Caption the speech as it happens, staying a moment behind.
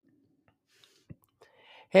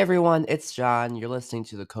Hey everyone, it's John. You're listening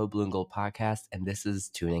to the Code Blue and Gold podcast, and this is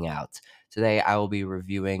Tuning Out. Today I will be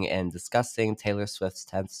reviewing and discussing Taylor Swift's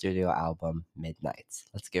 10th studio album, Midnight.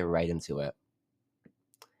 Let's get right into it.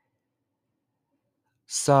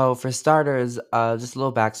 So, for starters, just a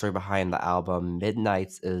little backstory behind the album.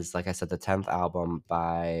 Midnights is, like I said, the 10th album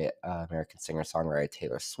by American singer-songwriter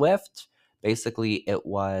Taylor Swift. Basically, it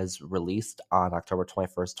was released on October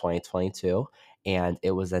 21st, 2022, and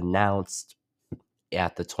it was announced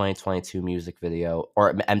at the 2022 music video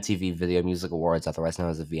or MTV Video Music Awards, otherwise known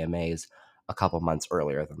as the VMAs, a couple months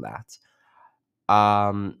earlier than that.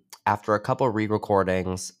 After a couple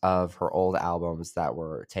re-recordings of her old albums that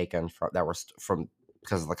were taken from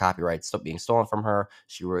because of the copyright being stolen from her,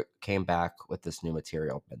 she came back with this new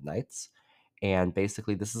material, Midnights. And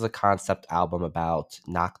basically, this is a concept album about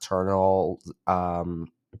nocturnal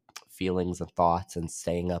feelings and thoughts and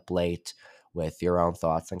staying up late with your own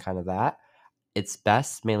thoughts and kind of that. It's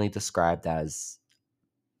best mainly described as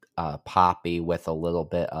poppy with a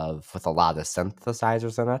lot of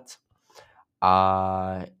synthesizers in it.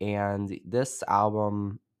 And this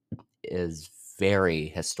album is very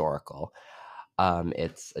historical.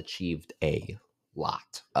 It's achieved a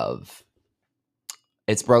lot of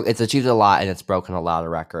it's achieved a lot, and it's broken a lot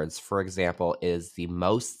of records. For example, is the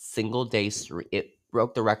most single day it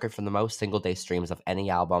broke the record for the most single day streams of any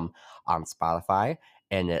album on Spotify,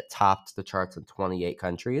 and it topped the charts in 28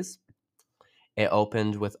 countries. It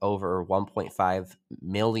opened with over 1.5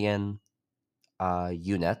 million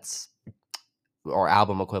units or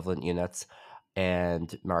album equivalent units,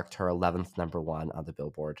 and marked her 11th number one on the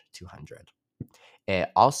Billboard 200. It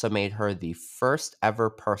also made her the first ever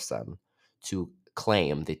person to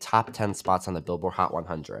claim the top 10 spots on the Billboard Hot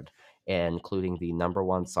 100, including the number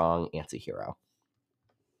one song, Antihero.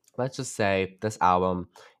 Let's just say this album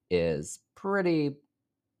is pretty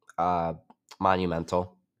uh,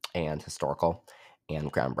 monumental and historical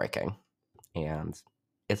and groundbreaking. And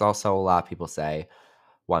it's also, a lot of people say,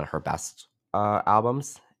 one of her best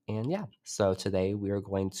albums. And yeah, so today we are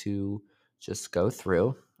going to just go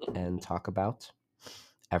through and talk about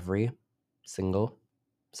every single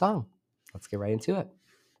song. Let's get right into it.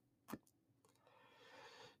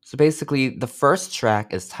 So basically, the first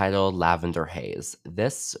track is titled Lavender Haze.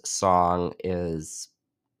 This song is.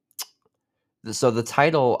 So the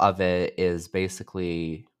title of it is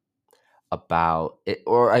basically about it,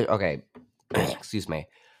 okay, excuse me.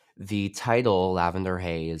 The title, Lavender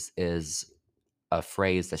Haze, is a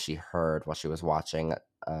phrase that she heard while she was watching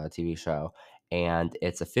a TV show. And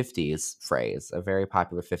it's a 50s phrase, a very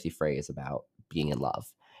popular 50 phrase about being in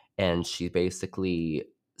love. And she basically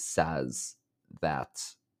says that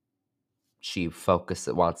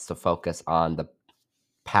wants to focus on the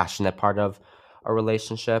passionate part of a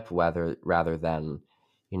relationship, rather than,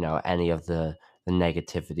 any of the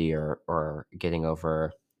negativity or getting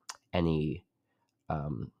over any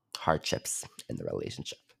hardships in the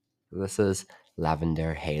relationship. This is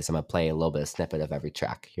Lavender Haze. I'm going to play a little bit of snippet of every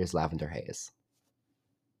track. Here's Lavender Haze.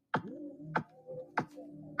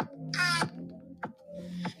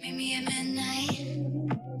 Meet me at midnight.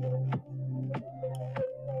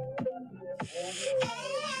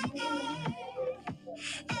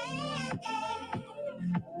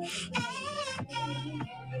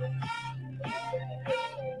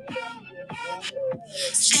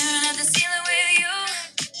 Staring at the ceiling with you.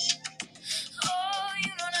 Oh,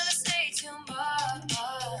 you don't ever say too much.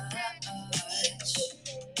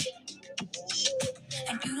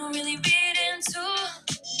 And you don't really read into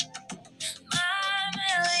my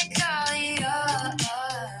melancholia.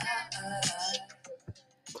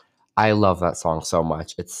 I love that song so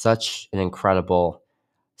much. It's such an incredible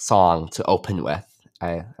song to open with.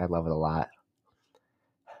 I love it a lot.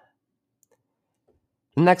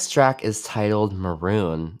 The next track is titled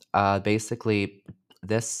Maroon. Basically,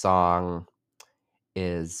 this song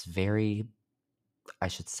is very, I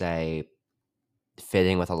should say,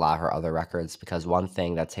 fitting with a lot of her other records, because one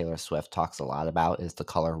thing that Taylor Swift talks a lot about is the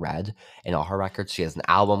color red in all her records. She has an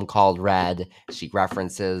album called Red. She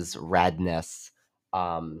references redness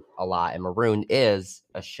a lot, and maroon is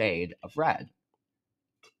a shade of red.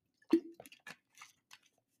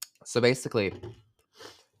 So basically,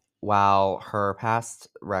 while her past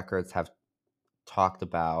records have talked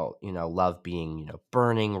about, love being,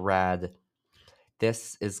 burning red,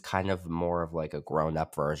 this is kind of more of like a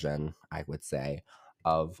grown-up version, I would say,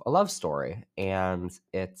 of a love story. And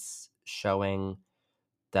it's showing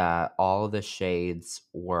that all of the shades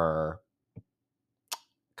were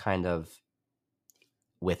kind of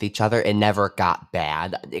with each other. It never got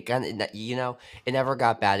bad. It never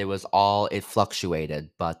got bad. It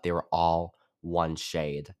fluctuated, but they were all one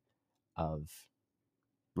shade of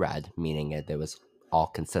red, meaning it was all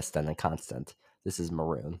consistent and constant. This is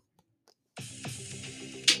maroon. When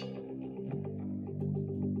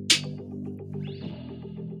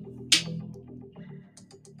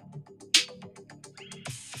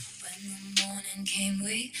the morning came,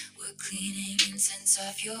 we were cleaning incense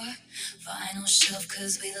off your vinyl shelf,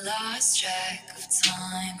 'cause we lost track of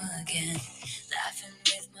time again. Laughing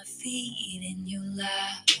with my feet in your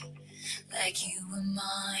lap, like you were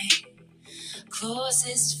my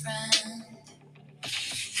closest friend.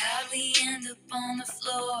 How'd we end up on the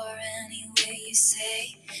floor anyway? You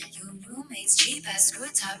say your roommate's cheap ass screw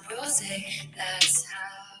top rose. That's how.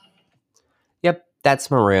 Yep, that's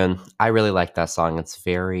maroon. I really like that song. It's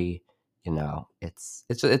very,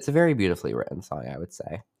 it's a very beautifully written song, I would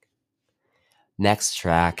say. Next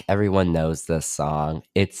track, everyone knows this song.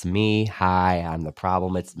 It's Me. Hi, I'm the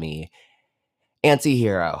problem. It's me.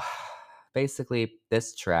 Antihero. Basically,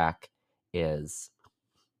 this track is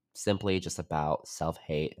simply just about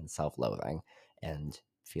self-hate and self-loathing and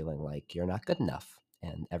feeling like you're not good enough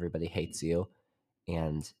and everybody hates you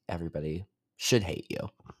and everybody should hate you.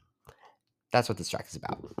 That's what this track is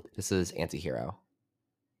about. This is Antihero.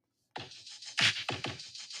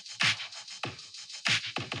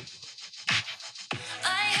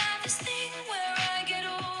 I have this thing where I get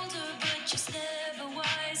older, but just never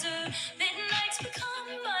wiser. Midnights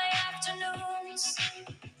become my afternoons.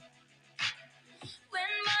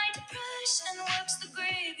 When my depression works the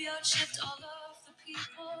graveyard shift all of the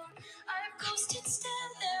people I've ghosted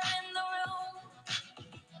stand there in the room.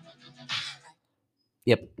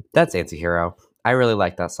 Yep, that's Antihero. I really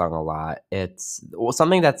like that song a lot. It's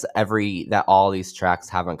something that all these tracks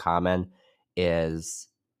have in common is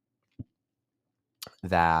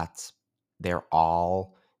that they're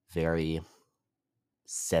all very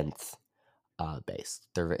synth based.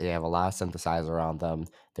 They have a lot of synthesizer on them.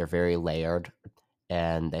 They're very layered,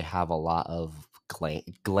 and they have a lot of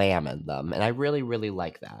glam in them. And I really, really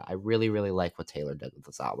like that. I really, really like what Taylor did with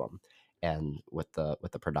this album and with the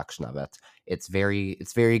production of it. It's a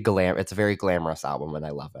very glamorous album, and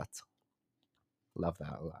I love it. Love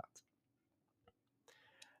that a lot.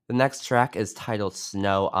 The next track is titled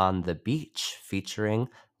 "Snow on the Beach," featuring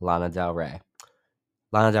Lana Del Rey.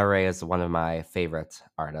 Lana Del Rey is one of my favorite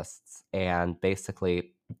artists, and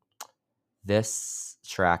basically, this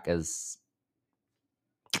track is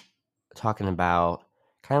talking about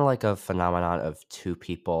kind of like a phenomenon of two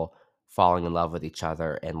people falling in love with each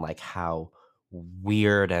other and like how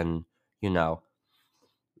weird and, you know,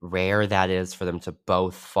 rare that is for them to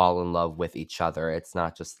both fall in love with each other. It's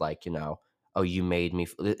not just like, oh, you made me,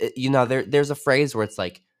 there's a phrase where it's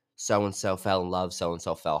like, so and so fell in love, so and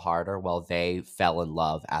so fell harder. Well, they fell in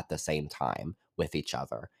love at the same time with each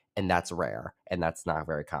other. And that's rare and that's not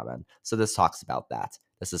very common. So this talks about that.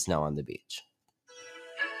 This is Snow on the Beach.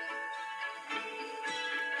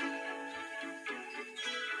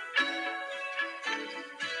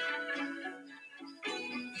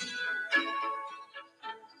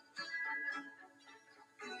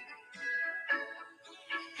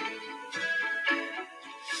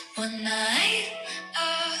 One night,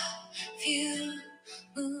 a few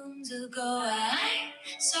moons ago, I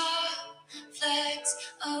saw flecks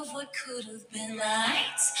of what could have been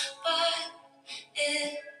lights, but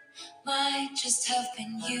it might just have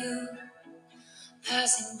been you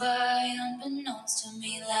passing by unbeknownst to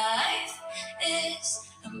me. Life is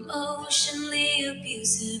emotionally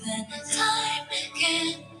abusive, and time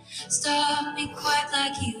can't stop me quite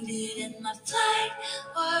like you did. And my flight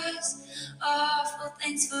was awful.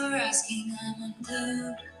 Thanks for asking. I'm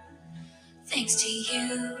unglued thanks to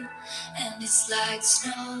you, and it's like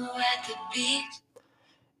snow at the beach.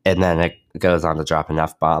 And then it goes on to drop an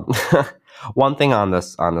F bomb. One thing on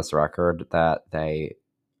this record that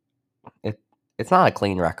it it's not a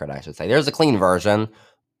clean record, I should say. There's a clean version,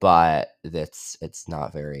 but it's not it's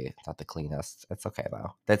not the cleanest. It's okay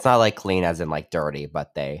though. It's not like clean as in like dirty,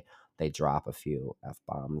 but they drop a few F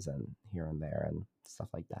bombs and here and there and stuff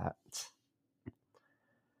like that.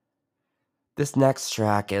 This next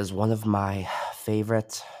track is one of my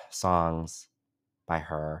favorite songs by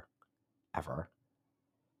her ever.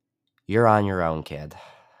 You're on Your Own, Kid.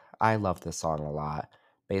 I love this song a lot.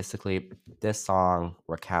 Basically, this song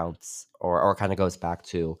recounts or kind of goes back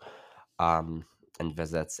to and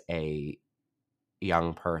visits a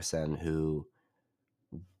young person who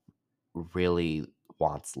really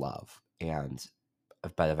wants love and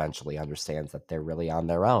but eventually understands that they're really on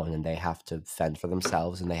their own and they have to fend for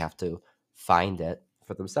themselves and they have to find it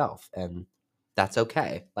for themselves, and that's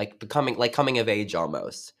okay. Like coming of age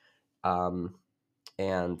almost.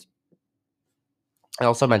 And it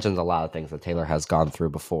also mentions a lot of things that Taylor has gone through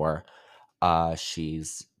before.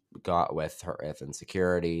 She's got with her with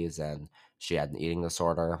insecurities, and she had an eating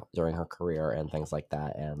disorder during her career and things like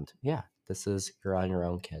that. And yeah, this is You're on Your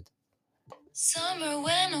Own, Kid. Summer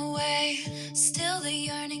went away, still the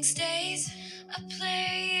yearning stays. I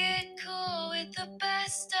play it cool with the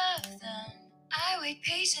best of them. I wait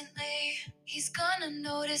patiently, he's gonna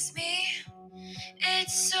notice me.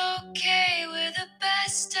 It's okay, we're the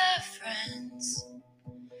best of friends.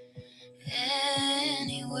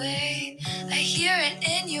 Anyway, I hear it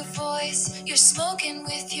in your voice. You're smoking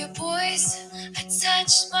with your boys. I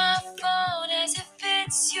touch my phone as if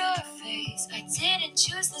it's your face. I didn't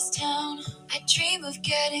choose this town. I dream of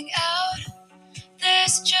getting out.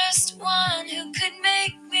 There's just one who could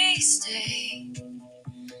make me stay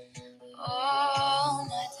all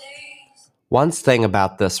my days. One thing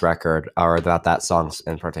about this record, or about that song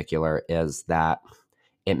in particular, is that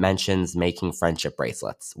it mentions making friendship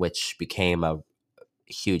bracelets, which became a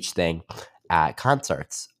huge thing at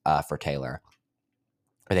concerts for Taylor.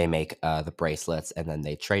 They make the bracelets and then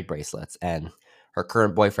they trade bracelets. And her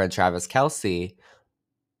current boyfriend, Travis Kelce,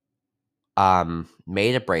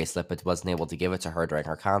 made a bracelet but wasn't able to give it to her during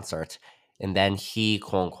her concert. And then he,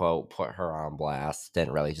 quote unquote, put her on blast.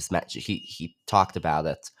 Didn't really just mention, he talked about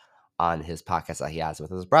it on his podcast that he has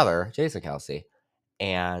with his brother, Jason Kelce.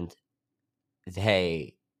 And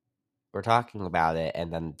they were talking about it,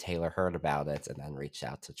 and then Taylor heard about it and then reached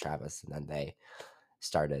out to Travis, and then they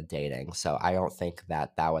started dating. So I don't think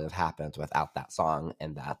that that would have happened without that song,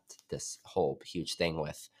 and that this whole huge thing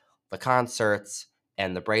with the concerts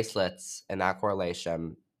and the bracelets and that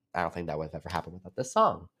correlation, I don't think that would have ever happened without this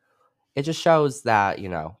song. It just shows that,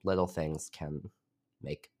 little things can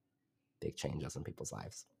make big changes in people's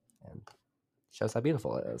lives, and shows how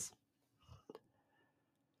beautiful it is.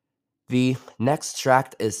 The next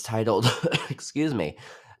track is titled, excuse me,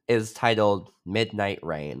 is titled Midnight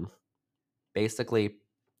Rain. Basically,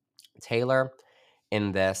 Taylor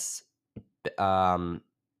in this um,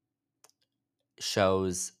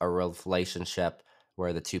 shows a relationship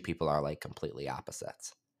where the two people are like completely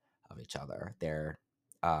opposites of each other.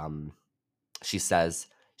 She says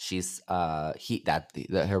she's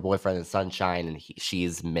her boyfriend is sunshine, and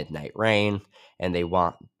she's midnight rain, and they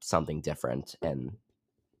want something different, and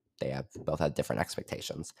they both have different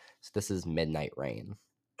expectations. So this is Midnight Rain.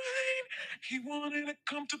 He wanted it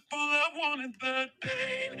comfortable, I wanted that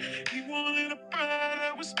pain. He wanted a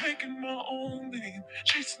bride, I was making my own name,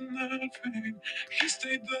 chasing that fame. He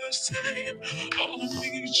stayed the same, all of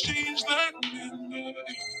me changed like midnight.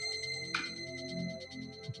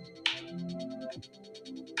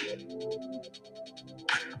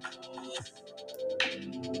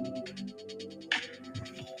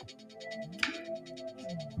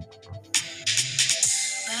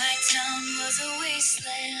 My town was a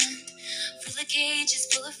wasteland, full of cages,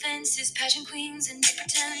 full of fences, pageant queens and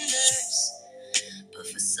pretenders. But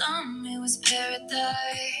for some, it was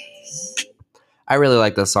paradise. I really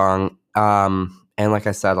like this song. And like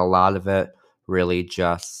I said, a lot of it really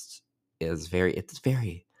just is it's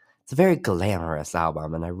a very glamorous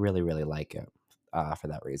album, and I really, really like it for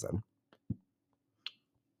that reason.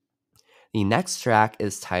 The next track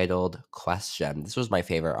is titled Question. This was my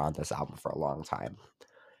favorite on this album for a long time.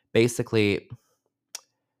 Basically,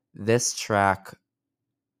 this track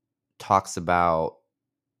talks about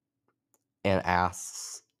and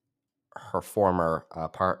asks her former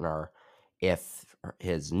partner if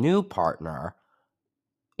his new partner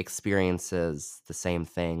experiences the same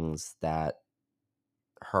things that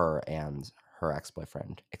her and her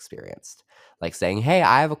ex-boyfriend experienced. Like saying, "Hey,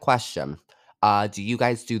 I have a question. Do you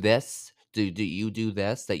guys do this? Do you do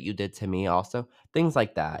this that you did to me also?" Things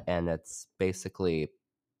like that. And it's basically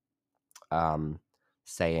um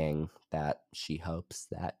saying that she hopes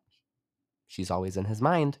that she's always in his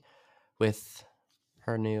mind with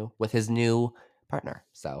his new partner.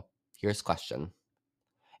 So, here's Question.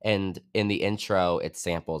 And in the intro, it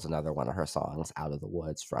samples another one of her songs, Out of the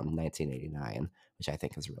Woods from 1989, which I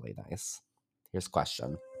think is really nice. Here's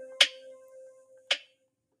Question.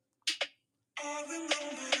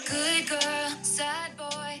 Good girl, sad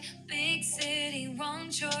boy, big city, wrong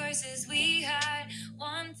choices. We had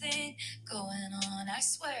one thing going on. I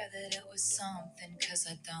swear that it was something, cause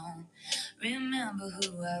I don't remember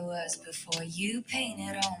who I was before you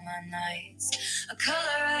painted all my nights. A color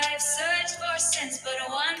I've searched for since, but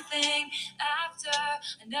one thing after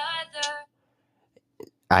another.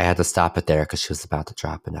 I had to stop it there because she was about to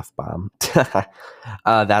drop an F-bomb.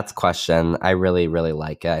 That's Question. I really, really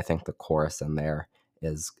like it. I think the chorus in there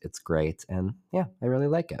it's great. And yeah, I really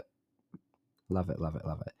like it. Love it, love it,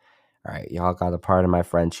 love it. All right, y'all got a part of my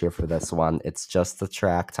French here for this one. It's just the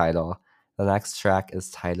track title. The next track is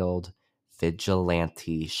titled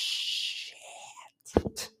vigilante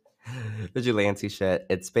shit. Vigilante shit.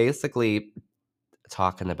 It's basically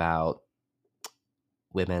talking about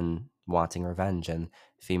women wanting revenge and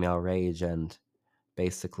female rage, and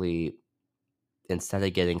basically instead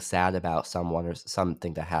of getting sad about someone or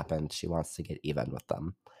something that happened, she wants to get even with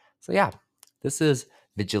them. So yeah, this is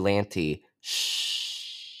vigilante shh.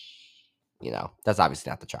 That's obviously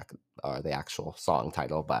not the track or the actual song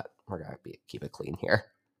title, but we're gonna keep it clean here.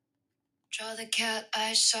 Draw the cat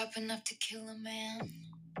eyes sharp enough to kill a man.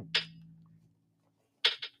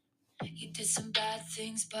 You did some bad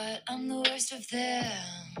things, but I'm the worst of them.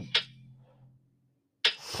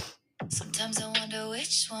 Sometimes I wonder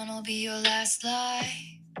which one will be your last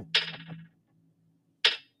lie.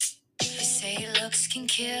 They say looks can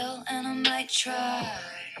kill, and I might try.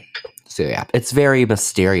 So yeah, it's very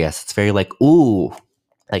mysterious. It's very like, ooh,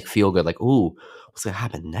 like feel good, like, ooh, what's gonna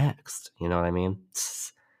happen next? You know what I mean?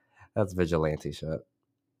 That's vigilante shit.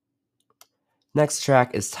 Next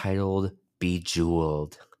track is titled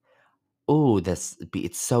Bejeweled. Ooh,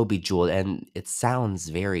 it's so bejeweled, and it sounds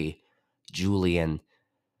very Julian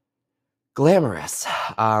glamorous.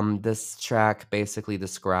 This track basically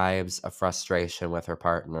describes a frustration with her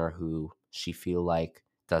partner who she feel like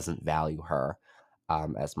doesn't value her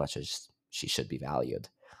as much as she should be valued.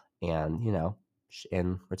 And,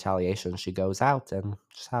 in retaliation, she goes out and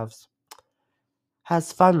just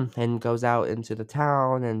has fun and goes out into the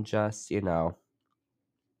town and just,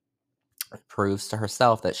 proves to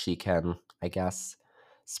herself that she can, I guess,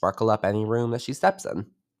 sparkle up any room that she steps in.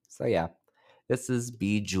 So yeah, this is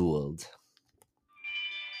Bejeweled.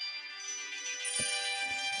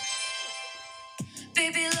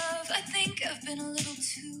 Baby love, I think I've been a little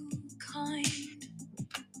too kind.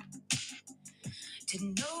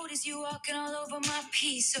 Didn't notice you walking all over my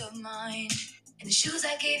peace of mind. And the shoes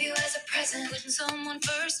I gave you as a present, putting someone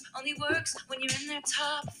first only works when you're in their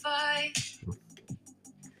top 5.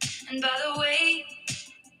 And by the way,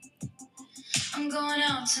 I'm going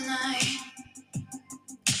out tonight.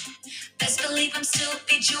 Best believe I'm still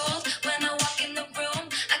bejeweled. When I walk in the room,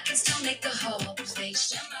 I can still make the whole place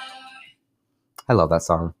shimmer. I love that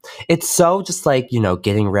song. It's so just like,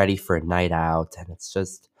 getting ready for a night out, and it's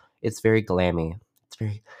very glammy. It's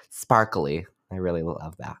very sparkly. I really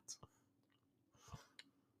love that.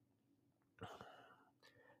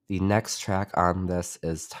 The next track on this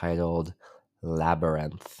is titled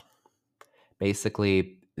Labyrinth.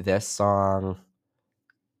 Basically, this song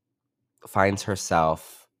finds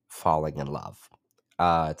herself falling in love.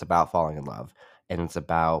 It's about falling in love, and it's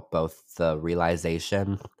about both the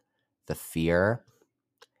realization, the fear,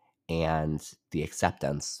 and the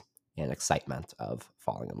acceptance and excitement of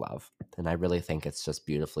falling in love. And I really think it's just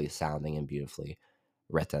beautifully sounding and beautifully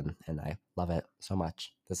written, and I love it so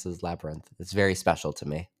much. This is Labyrinth. It's very special to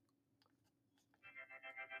me.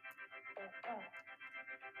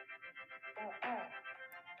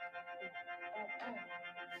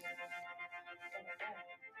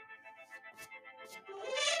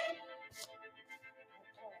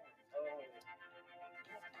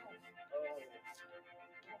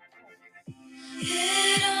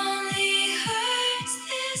 It only hurts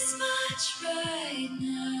this much right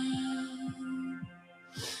now.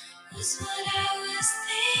 Was what I was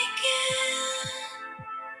thinking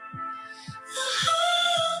the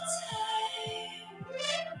whole time.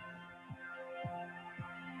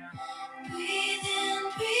 Breathe in,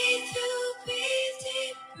 breathe through, breathe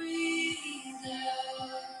deep, breathe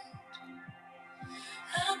out.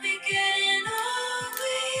 I'll be getting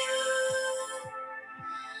over you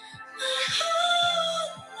my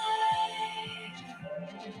whole life.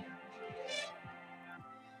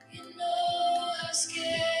 You know how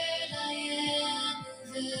scared I am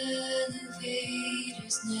of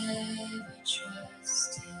elevators. Never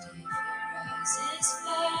trusted if your eyes is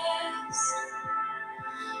fast.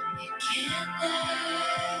 It can't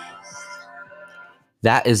last.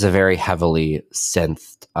 That is a very heavily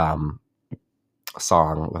synthed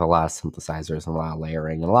song with a lot of synthesizers and a lot of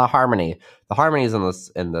layering and a lot of harmony. The harmonies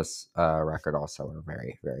in this record also are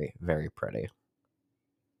very, very, very pretty.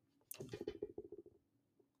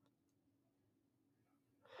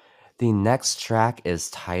 The next track is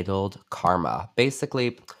titled Karma.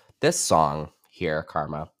 Basically, this song here,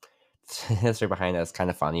 Karma, history behind it is kind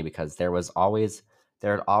of funny because there had always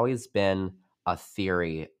been a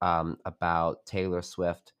theory about Taylor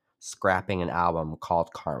Swift scrapping an album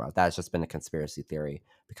called Karma. That has just been a conspiracy theory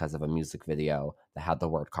because of a music video that had the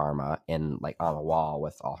word karma in like on a wall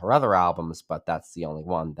with all her other albums, but that's the only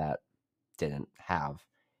one that didn't have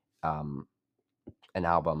um, an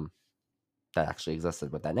album that actually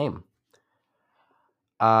existed with that name.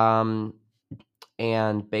 Um,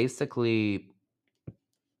 And basically,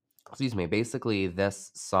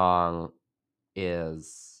 this song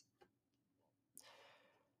is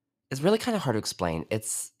really kind of hard to explain.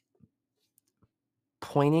 It's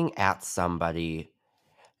pointing at somebody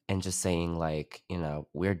and just saying, like,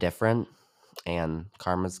 we're different and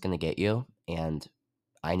karma's gonna get you. And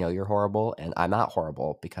I know you're horrible and I'm not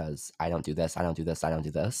horrible because I don't do this, I don't do this, I don't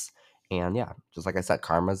do this. And yeah, just like I said,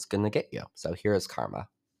 karma's gonna get you. So here is karma.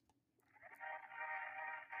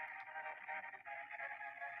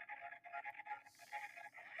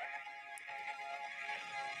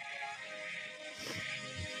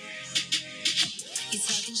 You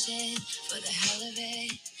talking shit for the hell of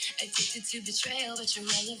it. Addicted to betrayal, but you're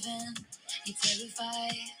relevant. You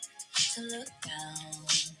terrified to look down.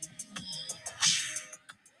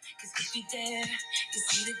 Cause if you dare, you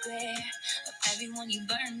see the glare of everyone you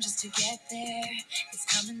burn just to get there. It's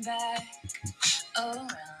coming back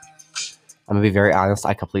around. I'm gonna be very honest.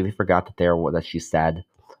 I completely forgot that she said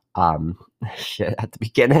shit at the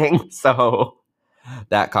beginning. So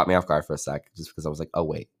that caught me off guard for a sec, just because I was like, oh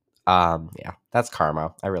wait. Yeah, that's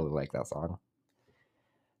Karma. I really like that song.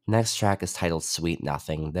 Next track is titled Sweet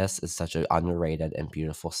Nothing. This is such an underrated and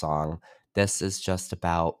beautiful song. This is just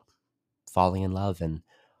about falling in love and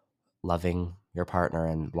loving your partner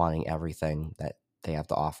and wanting everything that they have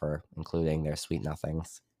to offer, including their sweet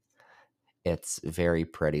nothings. It's very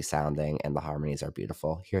pretty sounding and the harmonies are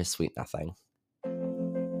beautiful. Here's Sweet Nothing.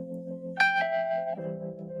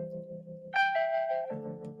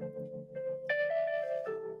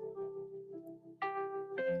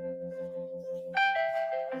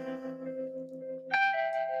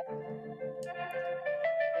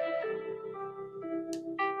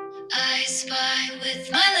 I spy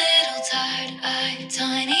with my little tired eye,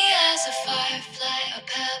 tiny as a firefly, a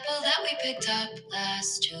pebble that we picked up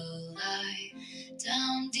last July.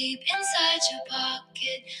 Down deep inside your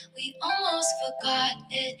pocket, we almost forgot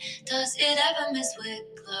it. Does it ever miss with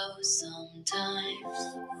close sometimes?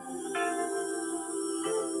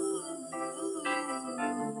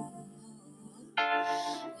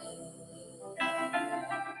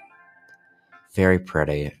 Very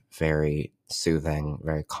pretty, very soothing,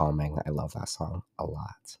 very calming. I love that song a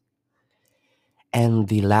lot. And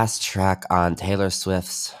the last track on Taylor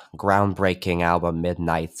Swift's groundbreaking album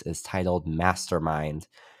Midnights is titled Mastermind.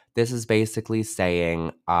 This is basically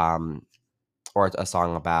saying, or a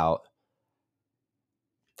song about,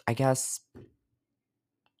 I guess,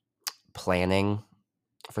 planning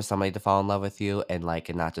for somebody to fall in love with you, and like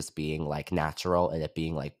it not just being like natural and it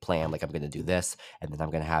being like planned, like I'm gonna do this and then I'm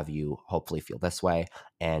gonna have you hopefully feel this way.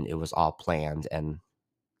 And it was all planned and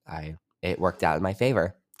it worked out in my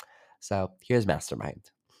favor. So here's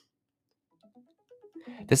Mastermind.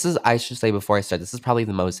 This is, I should say before I start, this is probably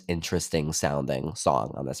the most interesting sounding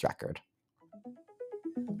song on this record.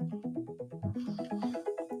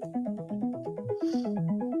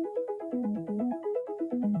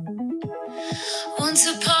 Once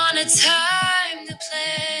upon a time, the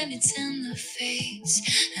planets in the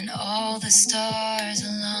face and all the stars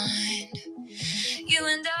aligned. You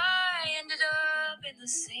and I ended up in the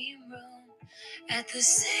same room at the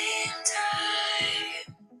same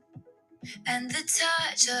time. And the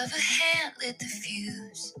touch of a hand lit the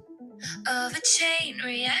fuse of a chain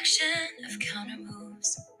reaction of counter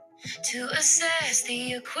moves to assess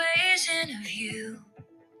the equation of you.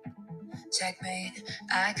 Checkmate,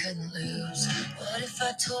 I couldn't lose. What if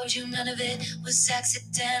I told you none of it was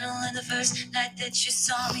accidental? And the first night that you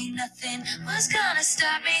saw me, nothing was gonna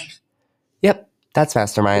stop me. Yep, that's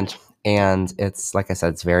Mastermind. And it's, like I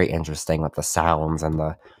said, it's very interesting with the sounds and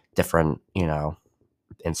the different,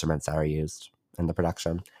 instruments that are used in the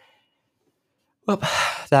production. Well,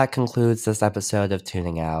 that concludes this episode of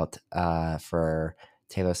Tuning Out for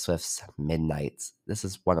Taylor Swift's Midnights. This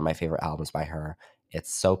is one of my favorite albums by her.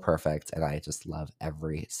 It's so perfect, and I just love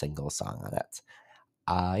every single song on it.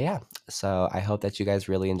 Yeah, so I hope that you guys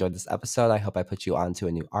really enjoyed this episode. I hope I put you on to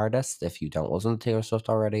a new artist if you don't listen to Taylor Swift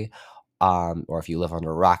already, or if you live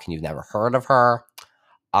under a rock and you've never heard of her.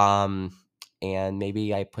 And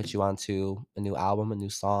maybe I put you onto a new album, a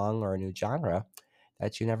new song, or a new genre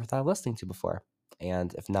that you never thought of listening to before.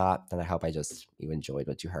 And if not, then I hope you enjoyed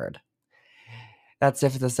what you heard. That's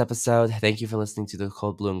it for this episode. Thank you for listening to the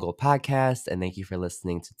Cold Blue and Gold podcast, and thank you for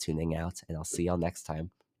listening to Tuning Out, and I'll see y'all next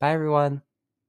time. Bye, everyone.